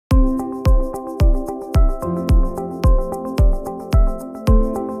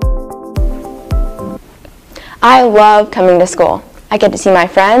I love coming to school. I get to see my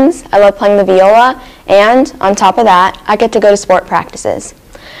friends, I love playing the viola, and on top of that, I get to go to sport practices.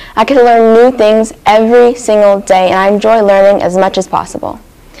 I get to learn new things every single day, and I enjoy learning as much as possible.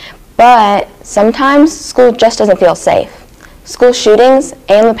 But sometimes school just doesn't feel safe. School shootings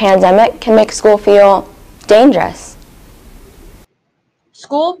and the pandemic can make school feel dangerous.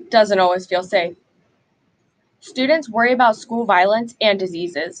 School doesn't always feel safe. Students worry about school violence and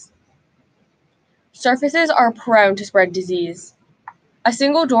diseases. Surfaces are prone to spread disease. A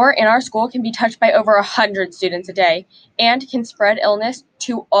single door in our school can be touched by over 100 students a day and can spread illness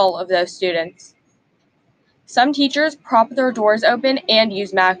to all of those students. Some teachers prop their doors open and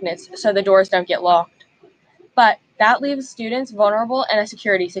use magnets so the doors don't get locked. But that leaves students vulnerable in a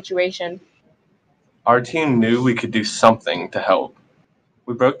security situation. Our team knew we could do something to help.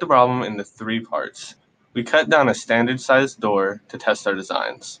 We broke the problem into 3 parts. We cut down a standard-sized door to test our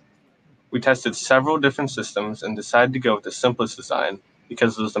designs. We tested several different systems and decided to go with the simplest design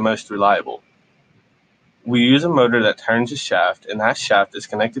because it was the most reliable. We use a motor that turns a shaft, and that shaft is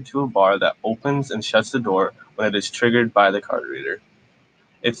connected to a bar that opens and shuts the door when it is triggered by the card reader.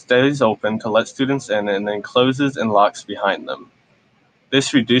 It stays open to let students in and then closes and locks behind them.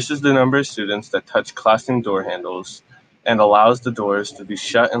 This reduces the number of students that touch classroom door handles and allows the doors to be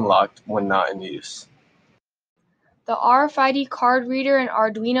shut and locked when not in use. The RFID card reader and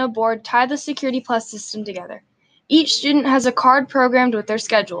Arduino board tie the Security Plus system together. Each student has a card programmed with their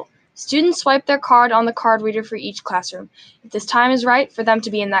schedule. Students swipe their card on the card reader for each classroom. If this time is right for them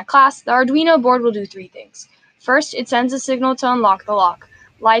to be in that class, the Arduino board will do 3 things. First, it sends a signal to unlock the lock.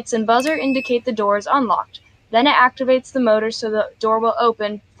 Lights and buzzer indicate the door is unlocked. Then it activates the motor so the door will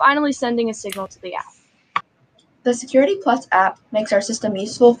open, finally sending a signal to the app. The Security Plus app makes our system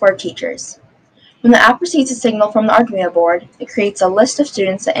useful for teachers. When the app receives a signal from the Arduino board, it creates a list of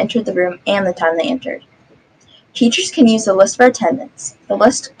students that entered the room and the time they entered. Teachers can use the list for attendance. The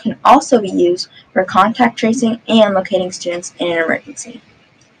list can also be used for contact tracing and locating students in an emergency.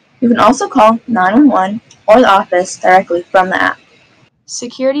 You can also call 911 or the office directly from the app.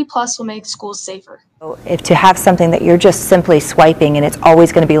 Security Plus will make schools safer. If to have something that you're just simply swiping and it's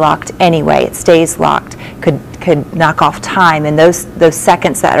always going to be locked anyway, it stays locked, could knock off time, and those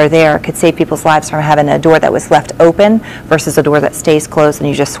seconds that are there could save people's lives from having a door that was left open versus a door that stays closed and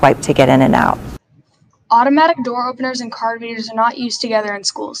you just swipe to get in and out. Automatic door openers and card readers are not used together in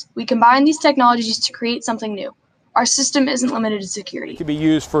schools. We combine these technologies to create something new. Our system isn't limited to security. It can be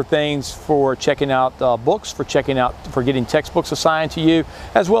used for things for checking out books, for getting textbooks assigned to you,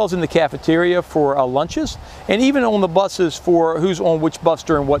 as well as in the cafeteria for lunches, and even on the buses for who's on which bus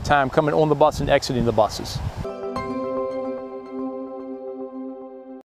during what time, coming on the bus and exiting the buses.